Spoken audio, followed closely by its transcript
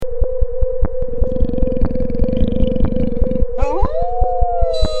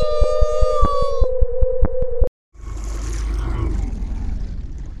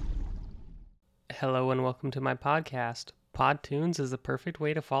welcome to my podcast. Podtunes is the perfect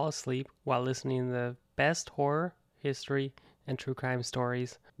way to fall asleep while listening to the best horror, history, and true crime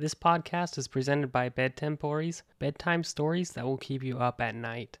stories. This podcast is presented by Bedtempories, bedtime stories that will keep you up at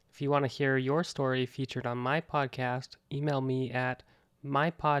night. If you want to hear your story featured on my podcast, email me at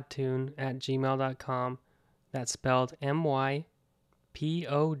mypodtune@gmail.com. That's spelled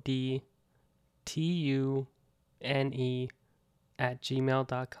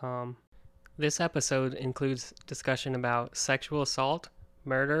mypodtune@gmail.com. This episode includes discussion about sexual assault,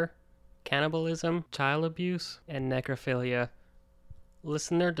 murder, cannibalism, child abuse, and necrophilia.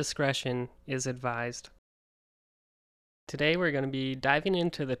 Listener discretion is advised. Today we're going to be diving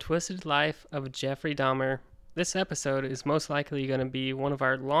into the twisted life of Jeffrey Dahmer. This episode is most likely going to be one of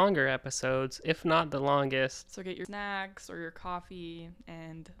our longer episodes, if not the longest. So get your snacks or your coffee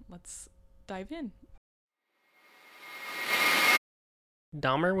and let's dive in.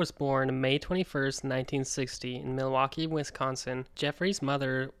 Dahmer was born May 21st, 1960 in Milwaukee, Wisconsin. Jeffrey's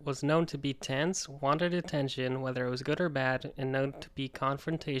mother was known to be tense, wanted attention, whether it was good or bad, and known to be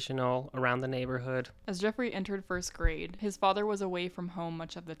confrontational around the neighborhood. As Jeffrey entered first grade, his father was away from home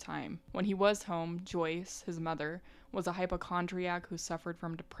much of the time. When he was home, Joyce, his mother, was a hypochondriac who suffered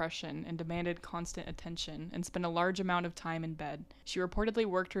from depression and demanded constant attention and spent a large amount of time in bed. She reportedly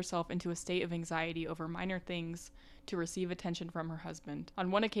worked herself into a state of anxiety over minor things to receive attention from her husband.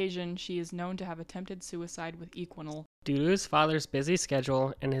 On one occasion, she is known to have attempted suicide with Equinol. Due to his father's busy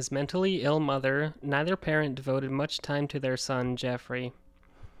schedule and his mentally ill mother, neither parent devoted much time to their son, Jeffrey.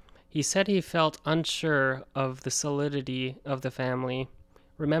 He said he felt unsure of the solidity of the family,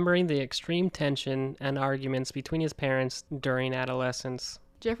 remembering the extreme tension and arguments between his parents during adolescence.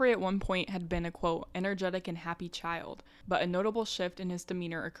 Jeffrey at one point had been a, quote, energetic and happy child, but a notable shift in his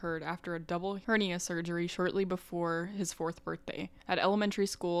demeanor occurred after a double hernia surgery shortly before his 4th birthday. At elementary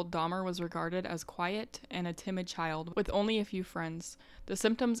school, Dahmer was regarded as quiet and a timid child with only a few friends. The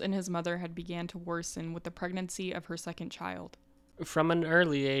symptoms in his mother had began to worsen with the pregnancy of her second child. From an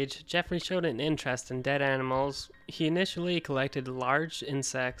early age, Jeffrey showed an interest in dead animals. He initially collected large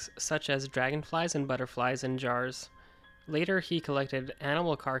insects such as dragonflies and butterflies in jars. Later, he collected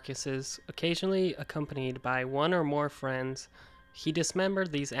animal carcasses, occasionally accompanied by one or more friends. He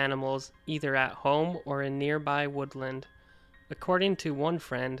dismembered these animals either at home or in nearby woodland. According to one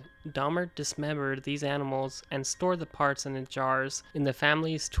friend, Dahmer dismembered these animals and stored the parts in jars in the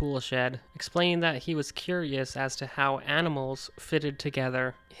family's tool shed, explaining that he was curious as to how animals fitted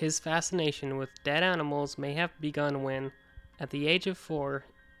together. His fascination with dead animals may have begun when, at the age of 4,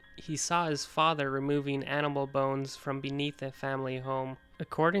 he saw his father removing animal bones from beneath the family home.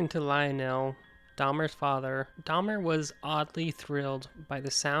 According to Lionel, Dahmer's father, Dahmer was oddly thrilled by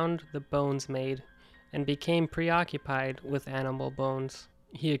the sound the bones made and became preoccupied with animal bones.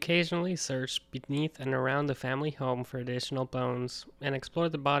 He occasionally searched beneath and around the family home for additional bones and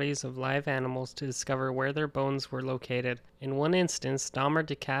explored the bodies of live animals to discover where their bones were located. In one instance, Dahmer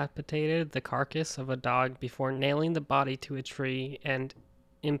decapitated the carcass of a dog before nailing the body to a tree and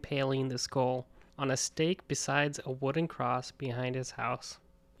impaling the skull on a stake besides a wooden cross behind his house.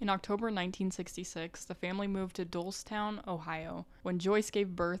 In October 1966, the family moved to Dolestown, Ohio. When Joyce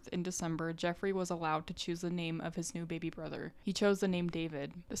gave birth in December, Jeffrey was allowed to choose the name of his new baby brother. He chose the name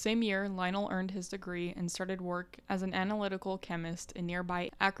David. The same year, Lionel earned his degree and started work as an analytical chemist in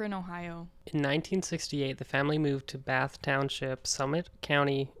nearby Akron, Ohio. In 1968, the family moved to Bath Township, Summit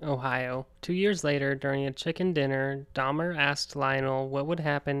County, Ohio. 2 years later, during a chicken dinner, Dahmer asked Lionel what would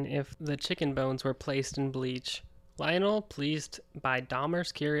happen if the chicken bones were placed in bleach. Lionel, pleased by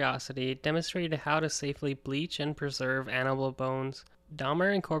Dahmer's curiosity, demonstrated how to safely bleach and preserve animal bones.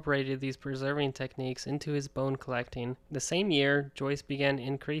 Dahmer incorporated these preserving techniques into his bone collecting. The same year, Joyce began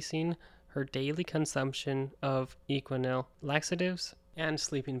increasing her daily consumption of Equinol, laxatives, and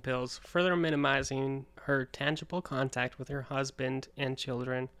sleeping pills, further minimizing her tangible contact with her husband and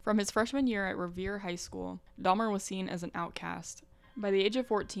children. From his freshman year at Revere High School, Dahmer was seen as an outcast. By the age of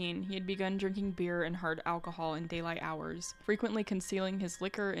 14, he had begun drinking beer and hard alcohol in daylight hours, frequently concealing his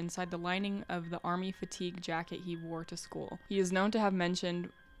liquor inside the lining of the army fatigue jacket he wore to school. He is known to have mentioned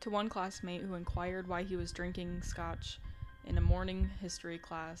to one classmate who inquired why he was drinking scotch in a morning history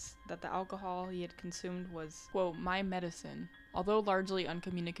class that the alcohol he had consumed was, quote, my medicine. Although largely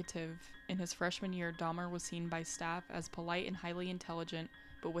uncommunicative, in his freshman year, Dahmer was seen by staff as polite and highly intelligent,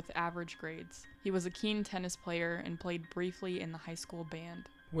 but with average grades. He was a keen tennis player and played briefly in the high school band.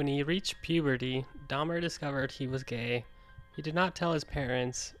 When he reached puberty, Dahmer discovered he was gay. He did not tell his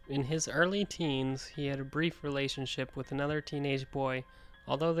parents. In his early teens, he had a brief relationship with another teenage boy,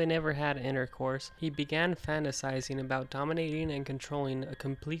 Although they never had intercourse, he began fantasizing about dominating and controlling a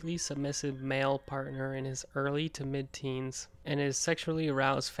completely submissive male partner in his early to mid-teens, and his sexually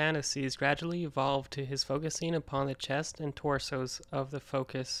aroused fantasies gradually evolved to his focusing upon the chest and torsos of the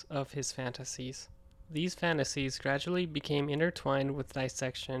focus of his fantasies. These fantasies gradually became intertwined with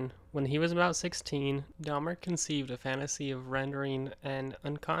dissection. When he was about 16, Dahmer conceived a fantasy of rendering an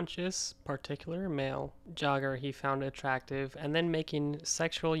unconscious, particular male jogger he found attractive and then making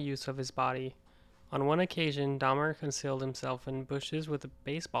sexual use of his body. On one occasion, Dahmer concealed himself in bushes with a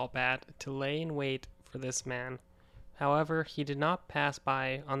baseball bat to lay in wait for this man. However, he did not pass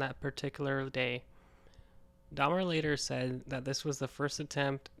by on that particular day. Dahmer later said that this was the first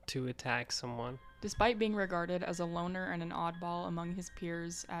attempt to attack someone. Despite being regarded as a loner and an oddball among his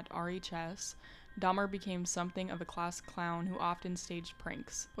peers at RHS, Dahmer became something of a class clown who often staged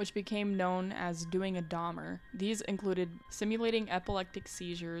pranks, which became known as doing a Dahmer. These included simulating epileptic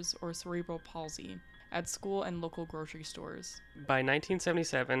seizures or cerebral palsy at school and local grocery stores. By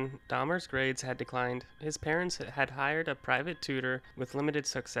 1977, Dahmer's grades had declined. His parents had hired a private tutor with limited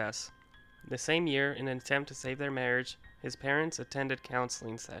success. The same year, in an attempt to save their marriage, his parents attended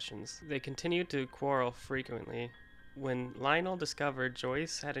counseling sessions. They continued to quarrel frequently. When Lionel discovered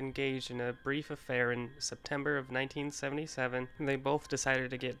Joyce had engaged in a brief affair in September of 1977, they both decided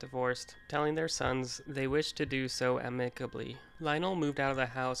to get divorced, telling their sons they wished to do so amicably. Lionel moved out of the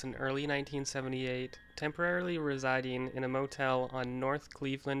house in early 1978, temporarily residing in a motel on North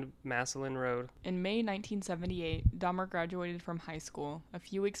Cleveland Massillon Road. In May 1978, Dahmer graduated from high school. A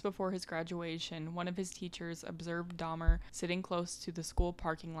few weeks before his graduation, one of his teachers observed Dahmer sitting close to the school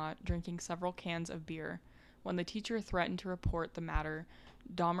parking lot, drinking several cans of beer. When the teacher threatened to report the matter,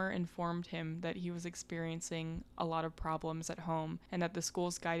 Dahmer informed him that he was experiencing a lot of problems at home and that the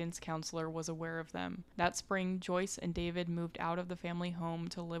school's guidance counselor was aware of them. That spring, Joyce and David moved out of the family home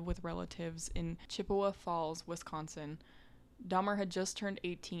to live with relatives in Chippewa Falls, Wisconsin. Dahmer had just turned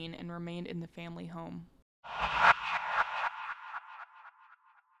 18 and remained in the family home.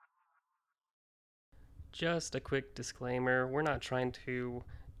 Just a quick disclaimer, we're not trying to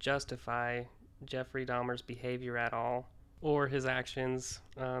justify Jeffrey Dahmer's behavior at all, or his actions,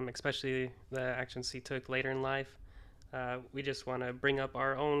 especially the actions he took later in life. We just want to bring up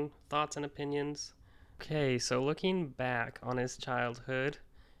our own thoughts and opinions. Okay, so looking back on his childhood,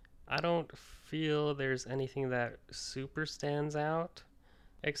 I don't feel there's anything that super stands out,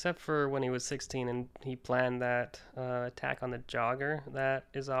 except for when he was 16 and he planned that attack on the jogger. That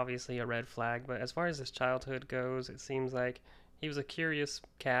is obviously a red flag, but as far as his childhood goes, it seems like he was a curious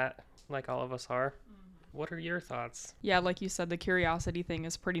cat, like all of us are. What are your thoughts? Yeah, like you said, the curiosity thing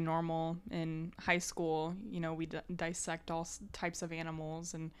is pretty normal in high school. You know, we dissect all types of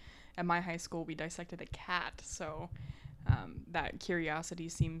animals, and at my high school, we dissected a cat. So that curiosity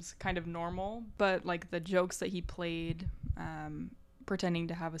seems kind of normal. But like the jokes that he played, pretending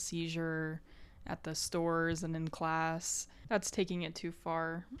to have a seizure at the stores and in class, that's taking it too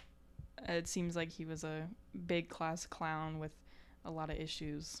far. It seems like he was a big class clown with a lot of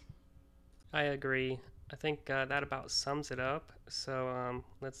issues. I agree. I think that about sums it up. So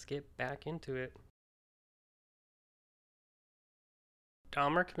let's get back into it.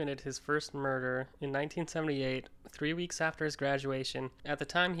 Dahmer committed his first murder in 1978, 3 weeks after his graduation. At the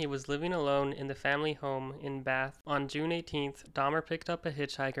time, he was living alone in the family home in Bath. On June 18th, Dahmer picked up a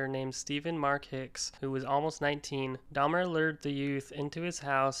hitchhiker named Stephen Mark Hicks, who was almost 19. Dahmer lured the youth into his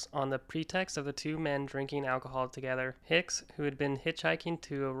house on the pretext of the two men drinking alcohol together. Hicks, who had been hitchhiking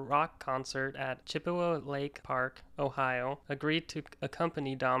to a rock concert at Chippewa Lake Park, Ohio, agreed to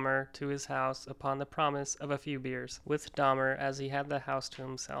accompany Dahmer to his house upon the promise of a few beers, with Dahmer as he had the house to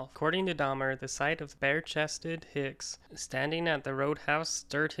himself. According to Dahmer, the sight of bare-chested Hicks standing at the roadhouse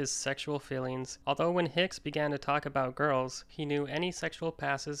stirred his sexual feelings. Although when Hicks began to talk about girls, he knew any sexual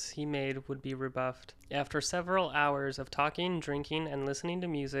passes he made would be rebuffed. After several hours of talking, drinking, and listening to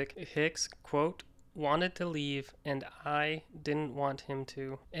music, Hicks, quote, wanted to leave, and I didn't want him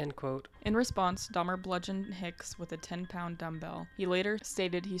to, end quote. In response, Dahmer bludgeoned Hicks with a 10-pound dumbbell. He later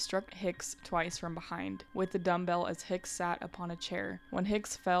stated he struck Hicks twice from behind, with the dumbbell as Hicks sat upon a chair. When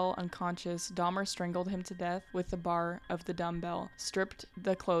Hicks fell unconscious, Dahmer strangled him to death with the bar of the dumbbell, stripped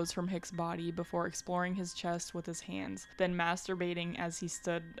the clothes from Hicks' body before exploring his chest with his hands, then masturbating as he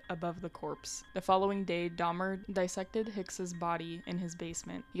stood above the corpse. The following day, Dahmer dissected Hicks's body in his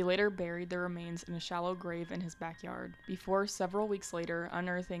basement. He later buried the remains in a shallow grave in his backyard, before several weeks later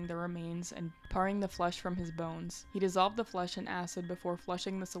unearthing the remains and paring the flesh from his bones. He dissolved the flesh in acid before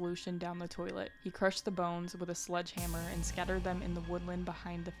flushing the solution down the toilet. He crushed the bones with a sledgehammer and scattered them in the woodland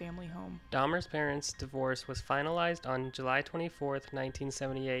behind the family home. Dahmer's parents' divorce was finalized on July 24,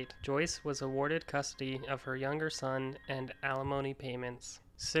 1978. Joyce was awarded custody of her younger son and alimony payments.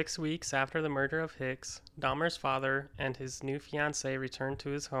 6 weeks after the murder of Hicks, Dahmer's father and his new fiancée returned to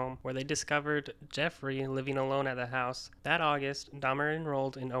his home, where they discovered Jeffrey living alone at the house. That August, Dahmer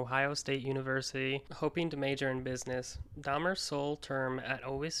enrolled in Ohio State University, hoping to major in business. Dahmer's sole term at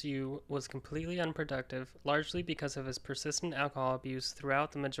OSU was completely unproductive, largely because of his persistent alcohol abuse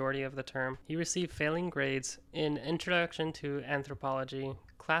throughout the majority of the term. He received failing grades in Introduction to Anthropology,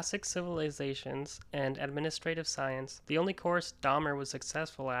 Classic Civilizations, and Administrative Science. The only course Dahmer was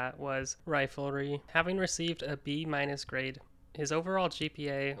successful at was riflery, having received a B- grade. His overall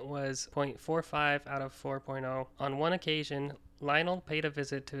GPA was .45 out of 4.0. On one occasion, Lionel paid a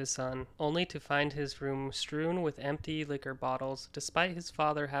visit to his son, only to find his room strewn with empty liquor bottles. Despite his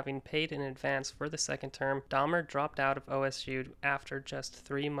father having paid in advance for the second term, Dahmer dropped out of OSU after just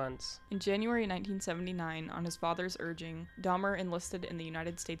 3 months. In January 1979, on his father's urging, Dahmer enlisted in the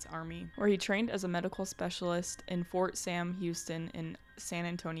United States Army, where he trained as a medical specialist in Fort Sam Houston in San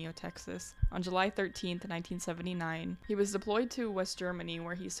Antonio, Texas. On July 13, 1979, he was deployed to West Germany,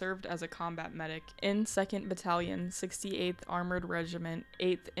 where he served as a combat medic in 2nd Battalion, 68th Armored Regiment,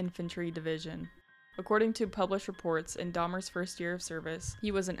 8th Infantry Division. According to published reports, in Dahmer's first year of service,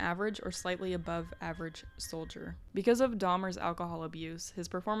 he was an average or slightly above average soldier. Because of Dahmer's alcohol abuse, his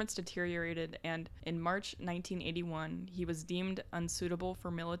performance deteriorated, and in March 1981, he was deemed unsuitable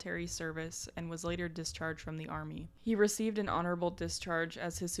for military service and was later discharged from the Army. He received an honorable discharge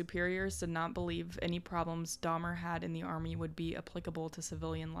as his superiors did not believe any problems Dahmer had in the Army would be applicable to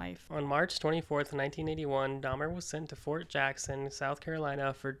civilian life. On March 24, 1981, Dahmer was sent to Fort Jackson, South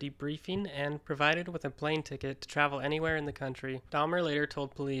Carolina for debriefing and provided with a plane ticket to travel anywhere in the country. Dahmer later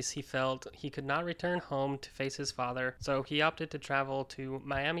told police he felt he could not return home to face his father, so he opted to travel to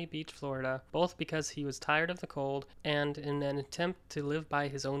Miami Beach, Florida, both because he was tired of the cold and in an attempt to live by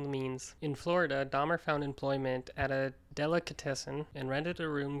his own means. In Florida, Dahmer found employment at a delicatessen and rented a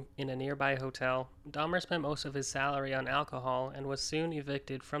room in a nearby hotel. Dahmer spent most of his salary on alcohol and was soon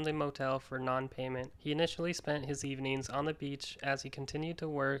evicted from the motel for non-payment. He initially spent his evenings on the beach as he continued to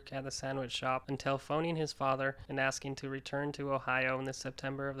work at the sandwich shop until phoning his father and asking to return to Ohio in the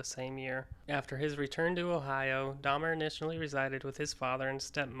September of the same year. After his return to Ohio, Dahmer initially resided with his father and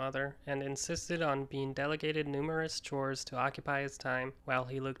stepmother and insisted on being delegated numerous chores to occupy his time while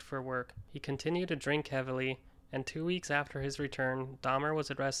he looked for work. He continued to drink heavily, and 2 weeks after his return, Dahmer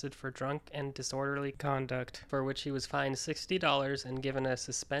was arrested for drunk and disorderly conduct, for which he was fined $60 and given a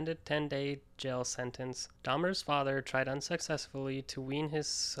suspended 10-day jail sentence. Dahmer's father tried unsuccessfully to wean his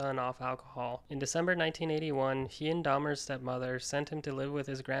son off alcohol. In December 1981, he and Dahmer's stepmother sent him to live with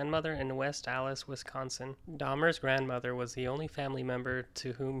his grandmother in West Allis, Wisconsin. Dahmer's grandmother was the only family member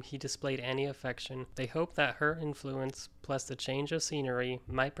to whom he displayed any affection. They hoped that her influence, plus the change of scenery,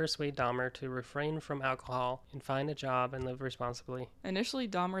 might persuade Dahmer to refrain from alcohol and find a job and live responsibly. Initially,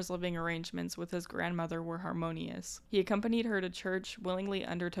 Dahmer's living arrangements with his grandmother were harmonious. He accompanied her to church, willingly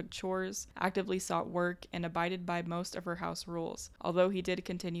undertook chores, actively sought work, and abided by most of her house rules, although he did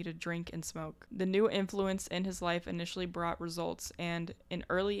continue to drink and smoke. The new influence in his life initially brought results, and in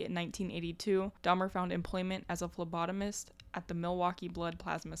early 1982, Dahmer found employment as a phlebotomist at the Milwaukee Blood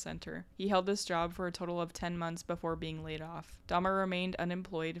Plasma Center. He held this job for a total of 10 months before being laid off. Dahmer remained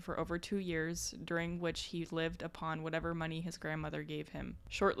unemployed for over 2 years, during which he lived upon whatever money his grandmother gave him.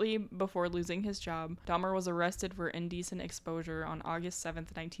 Shortly before losing his job, Dahmer was arrested for indecent exposure on August 7,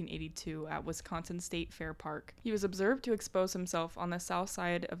 1982 at Wisconsin State Fair Park. He was observed to expose himself on the south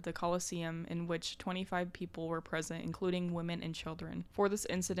side of the Coliseum, in which 25 people were present, including women and children. For this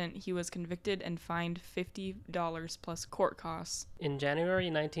incident, he was convicted and fined $50 plus court costs. In January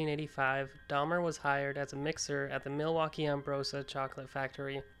 1985, Dahmer was hired as a mixer at the Milwaukee Ambrosia Chocolate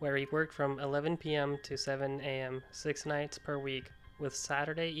Factory, where he worked from 11 p.m. to 7 a.m., 6 nights per week, with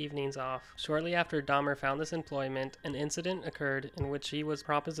Saturday evenings off. Shortly after Dahmer found this employment, an incident occurred in which he was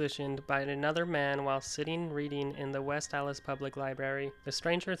propositioned by another man while sitting reading in the West Allis Public Library. The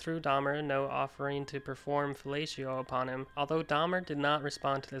stranger threw Dahmer a note offering to perform fellatio upon him. Although Dahmer did not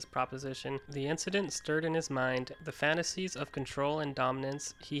respond to this proposition, the incident stirred in his mind the fantasies of control and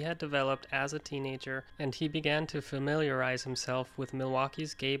dominance he had developed as a teenager, and he began to familiarize himself with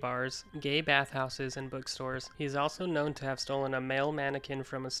Milwaukee's gay bars, gay bathhouses, and bookstores. He is also known to have stolen a male male mannequin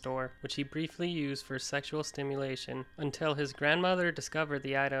from a store, which he briefly used for sexual stimulation, until his grandmother discovered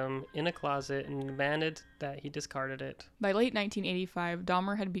the item in a closet and demanded that he discarded it. By late 1985,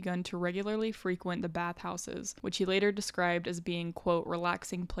 Dahmer had begun to regularly frequent the bathhouses, which he later described as being, quote,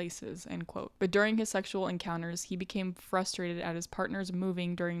 relaxing places, end quote. But during his sexual encounters, he became frustrated at his partner's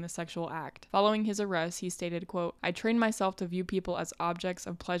moving during the sexual act. Following his arrest, he stated, quote, I trained myself to view people as objects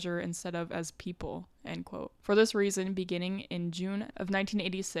of pleasure instead of as people, end quote. For this reason, beginning in June of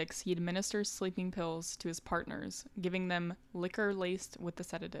 1986, he administers sleeping pills to his partners, giving them liquor laced with the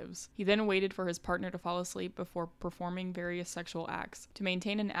sedatives. He then waited for his partner to fall asleep before performing various sexual acts. To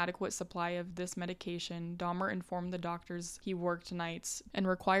maintain an adequate supply of this medication, Dahmer informed the doctors he worked nights and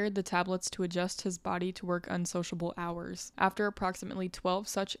required the tablets to adjust his body to work unsociable hours. After approximately 12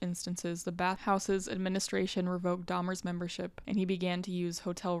 such instances, the bathhouse's administration revoked Dahmer's membership, and he began to use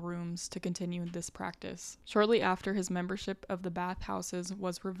hotel rooms to continue this practice. Shortly after his membership of the bathhouses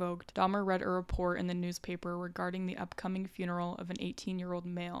was revoked, Dahmer read a report in the newspaper regarding the upcoming funeral of an 18-year-old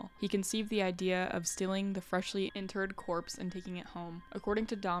male. He conceived the idea of stealing the freshly interred corpse and taking it home. According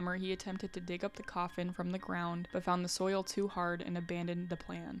to Dahmer, he attempted to dig up the coffin from the ground, but found the soil too hard and abandoned the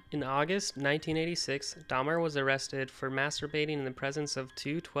plan. In August 1986, Dahmer was arrested for masturbating in the presence of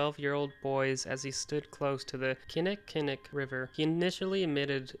two 12-year-old boys as he stood close to the Kinnickinnic River. He initially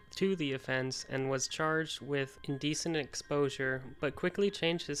admitted to the offense and was charged with indecent exposure, but quickly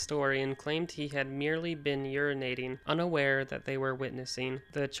changed his story and claimed he had merely been urinating, unaware that they were witnessing.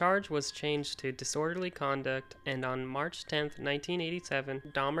 The charge was changed to disorderly conduct, and on March 10, 1987,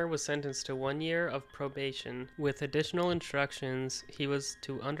 Dahmer was sentenced to 1 year of probation. With additional instructions, he was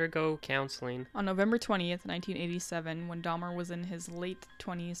to undergo counseling. On November 20th, 1987, when Dahmer was in his late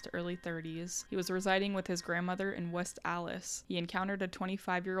 20s to early 30s, he was residing with his grandmother in West Allis. He encountered a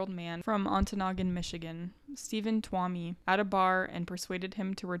 25-year-old man from Ontonagon, Michigan, Stephen Twomey, at a bar and persuaded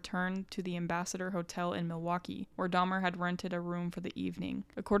him to return to the Ambassador Hotel in Milwaukee, where Dahmer had rented a room for the evening.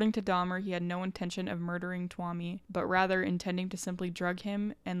 According to Dahmer, he had no intention of murdering Twomey, but rather intending to simply drug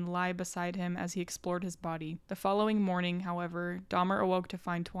him and lie beside him as he explored his body. The following morning, however, Dahmer awoke to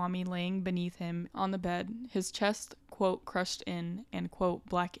find Twomey laying beneath him on the bed, his chest, quote, crushed in, and, quote,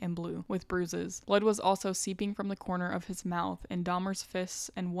 black and blue, with bruises. Blood was also seeping from the corner of his mouth, and Dahmer's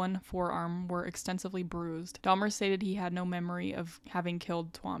fists and one forearm were extensively bruised. Dahmer stated he had no memory of having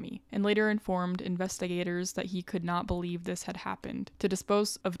killed Twomey, and later informed investigators that he could not believe this had happened. To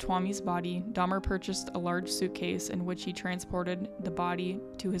dispose of Twomey's body, Dahmer purchased a large suitcase in which he transported the body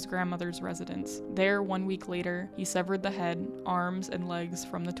to his grandmother's residence. There, 1 week later, he severed the head, arms, and legs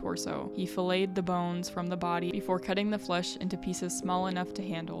from the torso. He filleted the bones from the body before cutting the flesh into pieces small enough to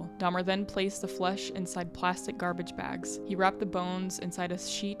handle. Dahmer then placed the flesh inside plastic garbage bags. He wrapped the bones inside a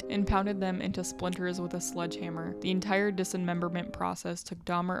sheet and pounded them into splinters with a sledgehammer. The entire dismemberment process took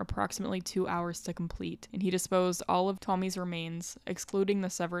Dahmer approximately 2 hours to complete, and he disposed all of Twomey's remains, excluding the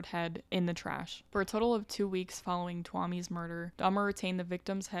severed head, in the trash. For a total of 2 weeks following Twomey's murder, Dahmer retained the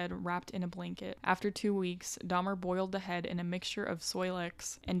victim's head wrapped in a blanket. After 2 weeks, Dahmer boiled the head in a mixture of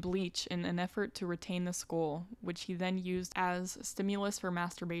Soilex and bleach in an effort to retain the skull, which he then used as stimulus for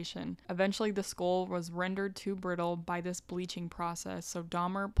masturbation. Eventually, the skull was rendered too brittle by this bleaching process, so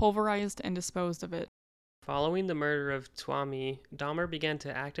Dahmer pulverized and disposed of it. Following the murder of Twomey, Dahmer began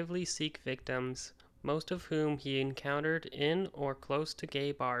to actively seek victims, most of whom he encountered in or close to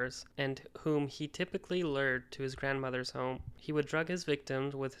gay bars, and whom he typically lured to his grandmother's home. He would drug his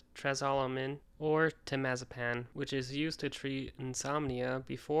victims with trazolamin or temazepam, which is used to treat insomnia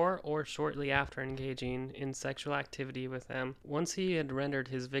before or shortly after engaging in sexual activity with them. Once he had rendered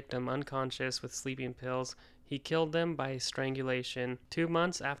his victim unconscious with sleeping pills, he killed them by strangulation. 2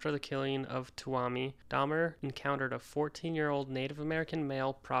 months after the killing of Twomey, Dahmer encountered a 14-year-old Native American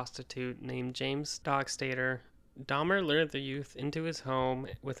male prostitute named James Dockstader. Dahmer lured the youth into his home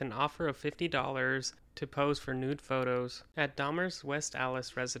with an offer of $50 to pose for nude photos. At Dahmer's West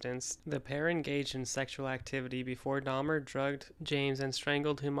Allis residence, the pair engaged in sexual activity before Dahmer drugged James and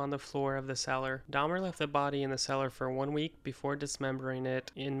strangled him on the floor of the cellar. Dahmer left the body in the cellar for 1 week before dismembering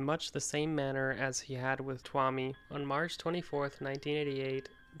it in much the same manner as he had with Twomey. On March 24, 1988,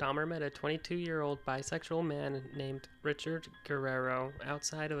 Dahmer met a 22-year-old bisexual man named Richard Guerrero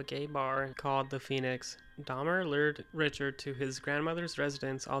outside of a gay bar called The Phoenix. Dahmer lured Richard to his grandmother's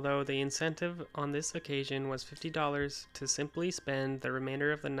residence, although the incentive on this occasion was $50 to simply spend the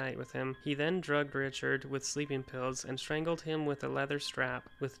remainder of the night with him. He then drugged Richard with sleeping pills and strangled him with a leather strap,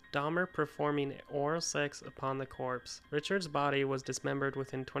 with Dahmer performing oral sex upon the corpse. Richard's body was dismembered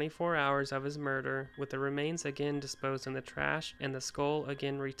within 24 hours of his murder, with the remains again disposed in the trash and the skull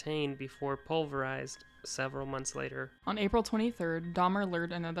again retained before pulverized. several months later. On April 23rd, Dahmer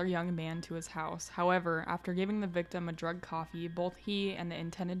lured another young man to his house. However, after giving the victim a drugged coffee, both he and the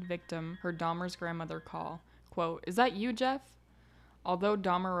intended victim heard Dahmer's grandmother call, quote, "Is that you, Jeff?" Although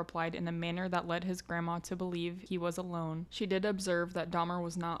Dahmer replied in a manner that led his grandma to believe he was alone, she did observe that Dahmer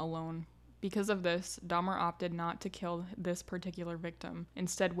was not alone. Because of this, Dahmer opted not to kill this particular victim,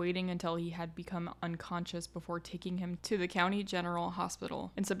 instead waiting until he had become unconscious before taking him to the County General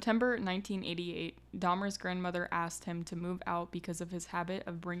Hospital. In September 1988, Dahmer's grandmother asked him to move out because of his habit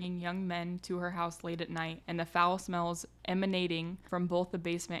of bringing young men to her house late at night and the foul smells emanating from both the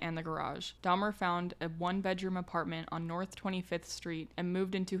basement and the garage. Dahmer found a one-bedroom apartment on North 25th Street and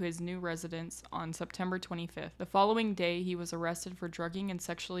moved into his new residence on September 25th. The following day, he was arrested for drugging and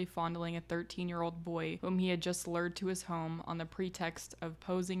sexually fondling a 13-year-old boy whom he had just lured to his home on the pretext of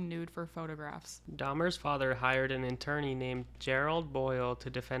posing nude for photographs. Dahmer's father hired an attorney named Gerald Boyle to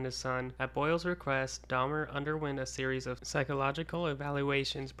defend his son. At Boyle's request, Dahmer underwent a series of psychological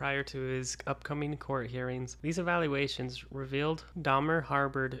evaluations prior to his upcoming court hearings. These evaluations revealed Dahmer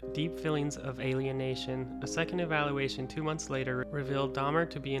harbored deep feelings of alienation. A second evaluation 2 months later revealed Dahmer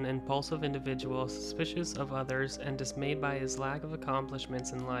to be an impulsive individual, suspicious of others, and dismayed by his lack of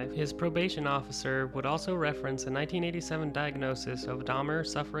accomplishments in life. His probation officer would also reference a 1987 diagnosis of Dahmer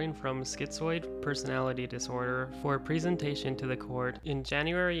suffering from schizoid personality disorder for presentation to the court. In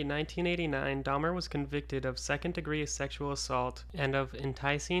January 1989, Dahmer was convicted of second-degree sexual assault and of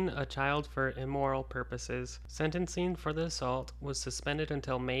enticing a child for immoral purposes. Sentencing for the assault was suspended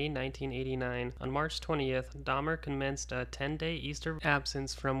until May 1989. On March 20th, Dahmer commenced a 10-day Easter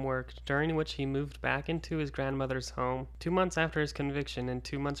absence from work, during which he moved back into his grandmother's home. 2 months after his conviction and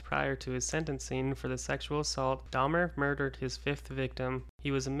 2 months prior to his sentencing for the sexual assault, Dahmer murdered his fifth victim.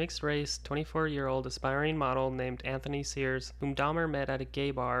 He was a mixed-race, 24-year-old aspiring model named Anthony Sears, whom Dahmer met at a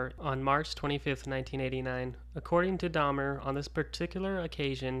gay bar on March 25, 1989. According to Dahmer, on this particular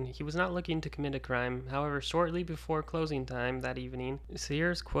occasion, he was not looking to commit a crime. However, shortly before closing time that evening,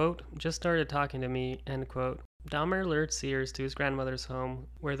 Sears, quote, "just started talking to me," end quote. Dahmer lured Sears to his grandmother's home,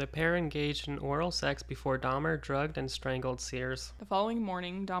 where the pair engaged in oral sex before Dahmer drugged and strangled Sears. The following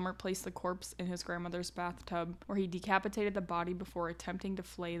morning, Dahmer placed the corpse in his grandmother's bathtub, where he decapitated the body before attempting to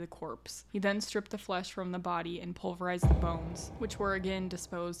flay the corpse. He then stripped the flesh from the body and pulverized the bones, which were again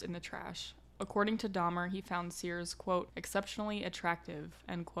disposed in the trash. According to Dahmer, he found Sears, quote, "exceptionally attractive,"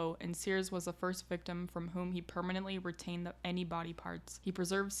 end quote, and Sears was the first victim from whom he permanently retained any body parts. He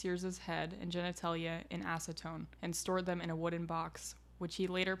preserved Sears's head and genitalia in acetone and stored them in a wooden box, which he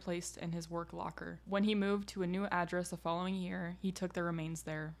later placed in his work locker. When he moved to a new address the following year, he took the remains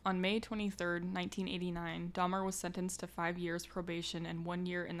there. On May 23, 1989, Dahmer was sentenced to 5 years probation and 1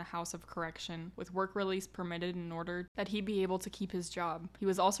 year in the House of Correction, with work release permitted in order that he be able to keep his job. He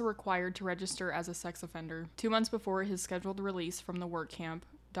was also required to register as a sex offender. 2 months before his scheduled release from the work camp,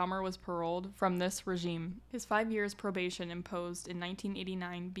 Dahmer was paroled from this regime. His 5 years probation imposed in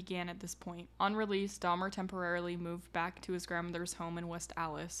 1989 began at this point. On release, Dahmer temporarily moved back to his grandmother's home in West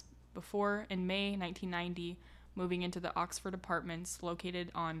Allis, before, in May 1990, moving into the Oxford Apartments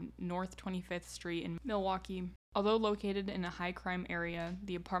located on North 25th Street in Milwaukee. Although located in a high-crime area,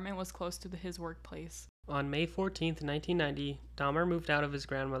 the apartment was close to his workplace. On May 14, 1990, Dahmer moved out of his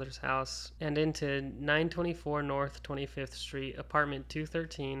grandmother's house and into 924 North 25th Street, apartment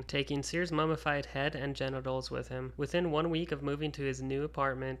 213, taking Sears' mummified head and genitals with him. Within 1 week of moving to his new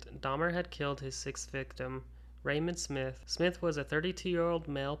apartment, Dahmer had killed his sixth victim, Raymond Smith. Smith was a 32-year-old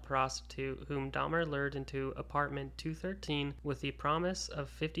male prostitute whom Dahmer lured into apartment 213 with the promise of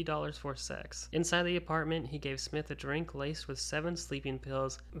 $50 for sex. Inside the apartment, he gave Smith a drink laced with 7 sleeping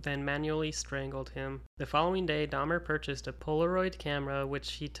pills, then manually strangled him. The following day, Dahmer purchased a Polaroid camera,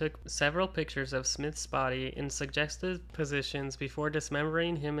 which he took several pictures of Smith's body in suggestive positions before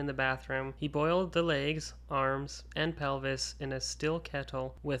dismembering him in the bathroom. He boiled the legs, arms, and pelvis in a still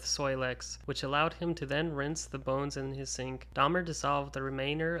kettle with Soilex, which allowed him to then rinse the bones in his sink. Dahmer dissolved the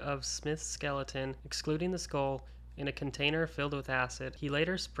remainder of Smith's skeleton, excluding the skull, in a container filled with acid. He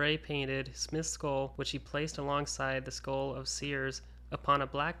later spray painted Smith's skull, which he placed alongside the skull of Sears, upon a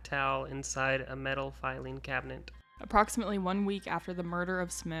black towel inside a metal filing cabinet. Approximately 1 week after the murder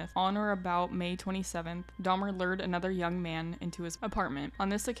of Smith, on or about May 27th, Dahmer lured another young man into his apartment. On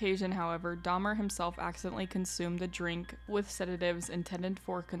this occasion, however, Dahmer himself accidentally consumed the drink with sedatives intended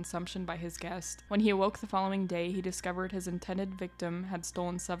for consumption by his guest. When he awoke the following day, he discovered his intended victim had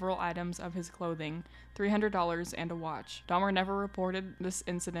stolen several items of his clothing, $300 and a watch. Dahmer never reported this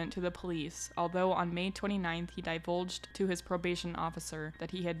incident to the police, although on May 29th he divulged to his probation officer that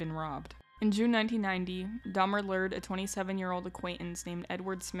he had been robbed. In June 1990, Dahmer lured a 27-year-old acquaintance named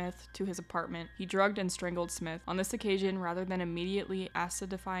Edward Smith to his apartment. He drugged and strangled Smith. On this occasion, rather than immediately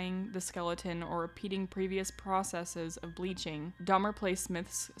acidifying the skeleton or repeating previous processes of bleaching, Dahmer placed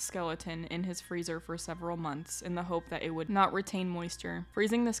Smith's skeleton in his freezer for several months in the hope that it would not retain moisture.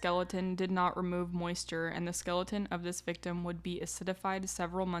 Freezing the skeleton did not remove moisture, and the skeleton of this victim would be acidified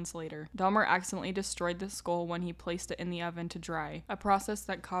several months later. Dahmer accidentally destroyed the skull when he placed it in the oven to dry, a process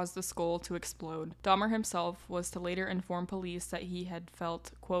that caused the skull to explode. Dahmer himself was to later inform police that he had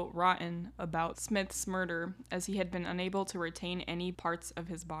felt, quote, rotten about Smith's murder, as he had been unable to retain any parts of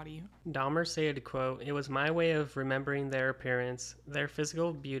his body. Dahmer said, quote, "It was my way of remembering their appearance, their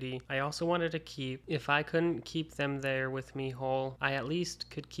physical beauty. I also wanted to keep, if I couldn't keep them there with me whole, I at least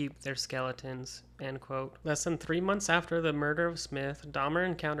could keep their skeletons." End quote. Less than 3 months after the murder of Smith, Dahmer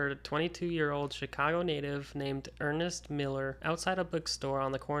encountered a 22-year-old Chicago native named Ernest Miller outside a bookstore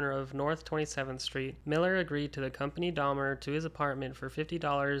on the corner of North 27th Street. Miller agreed to accompany Dahmer to his apartment for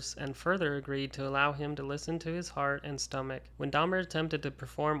 $50 and further agreed to allow him to listen to his heart and stomach. When Dahmer attempted to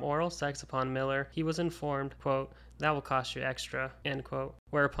perform oral sex upon Miller, he was informed, quote, "That will cost you extra," end quote.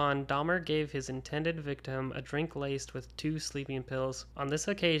 Whereupon Dahmer gave his intended victim a drink laced with 2 sleeping pills. On this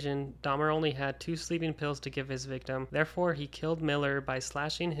occasion, Dahmer only had 2 sleeping pills to give his victim. Therefore, he killed Miller by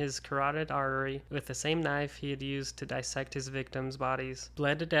slashing his carotid artery with the same knife he had used to dissect his victims' bodies.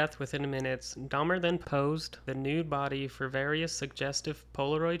 Bled to death within minutes, Dahmer then posed the nude body for various suggestive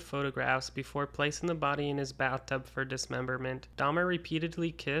Polaroid photographs before placing the body in his bathtub for dismemberment. Dahmer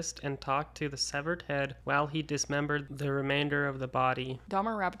repeatedly kissed and talked to the severed head while he dismembered the remainder of the body.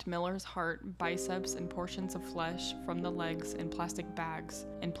 Dahmer wrapped Miller's heart, biceps, and portions of flesh from the legs in plastic bags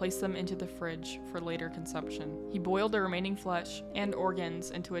and placed them into the fridge for later consumption. He boiled the remaining flesh and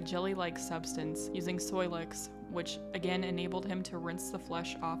organs into a jelly-like substance using Soylix, which again enabled him to rinse the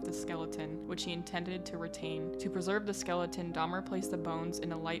flesh off the skeleton, which he intended to retain. To preserve the skeleton, Dahmer placed the bones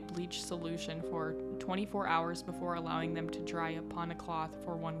in a light bleach solution for 24 hours before allowing them to dry upon a cloth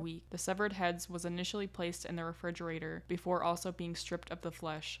for 1 week. The severed heads was initially placed in the refrigerator before also being stripped of the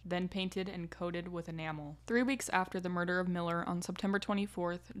flesh, then painted and coated with enamel. 3 weeks after the murder of Miller, on September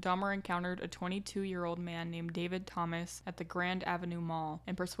 24th, Dahmer encountered a 22-year-old man named David Thomas at the Grand Avenue Mall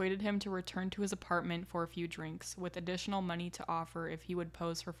and persuaded him to return to his apartment for a few drinks, with additional money to offer if he would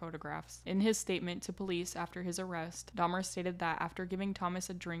pose for photographs. In his statement to police after his arrest, Dahmer stated that after giving Thomas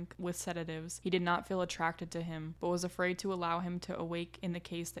a drink with sedatives, he did not feel attracted to him, but was afraid to allow him to awake in the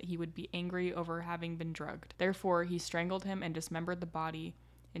case that he would be angry over having been drugged. Therefore, he strangled him and dismembered the body,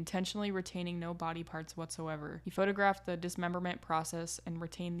 intentionally retaining no body parts whatsoever. He photographed the dismemberment process and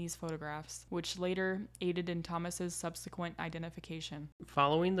retained these photographs, which later aided in Thomas's subsequent identification.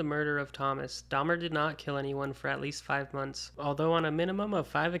 Following the murder of Thomas, Dahmer did not kill anyone for at least 5 months, although on a minimum of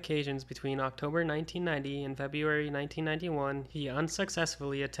 5 occasions between October 1990 and February 1991, he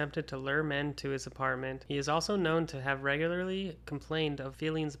unsuccessfully attempted to lure men to his apartment. He is also known to have regularly complained of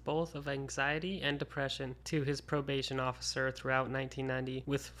feelings both of anxiety and depression to his probation officer throughout 1990,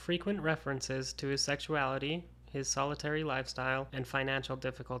 with frequent references to his sexuality, his solitary lifestyle, and financial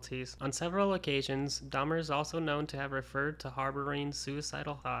difficulties. On several occasions, Dahmer is also known to have referred to harboring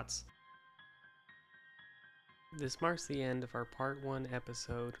suicidal thoughts. This marks the end of our Part 1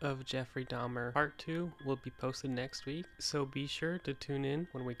 episode of Jeffrey Dahmer. Part 2 will be posted next week, so be sure to tune in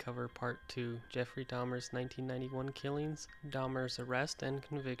when we cover Part 2, Jeffrey Dahmer's 1991 killings, Dahmer's arrest and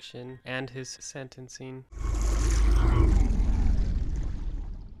conviction, and his sentencing.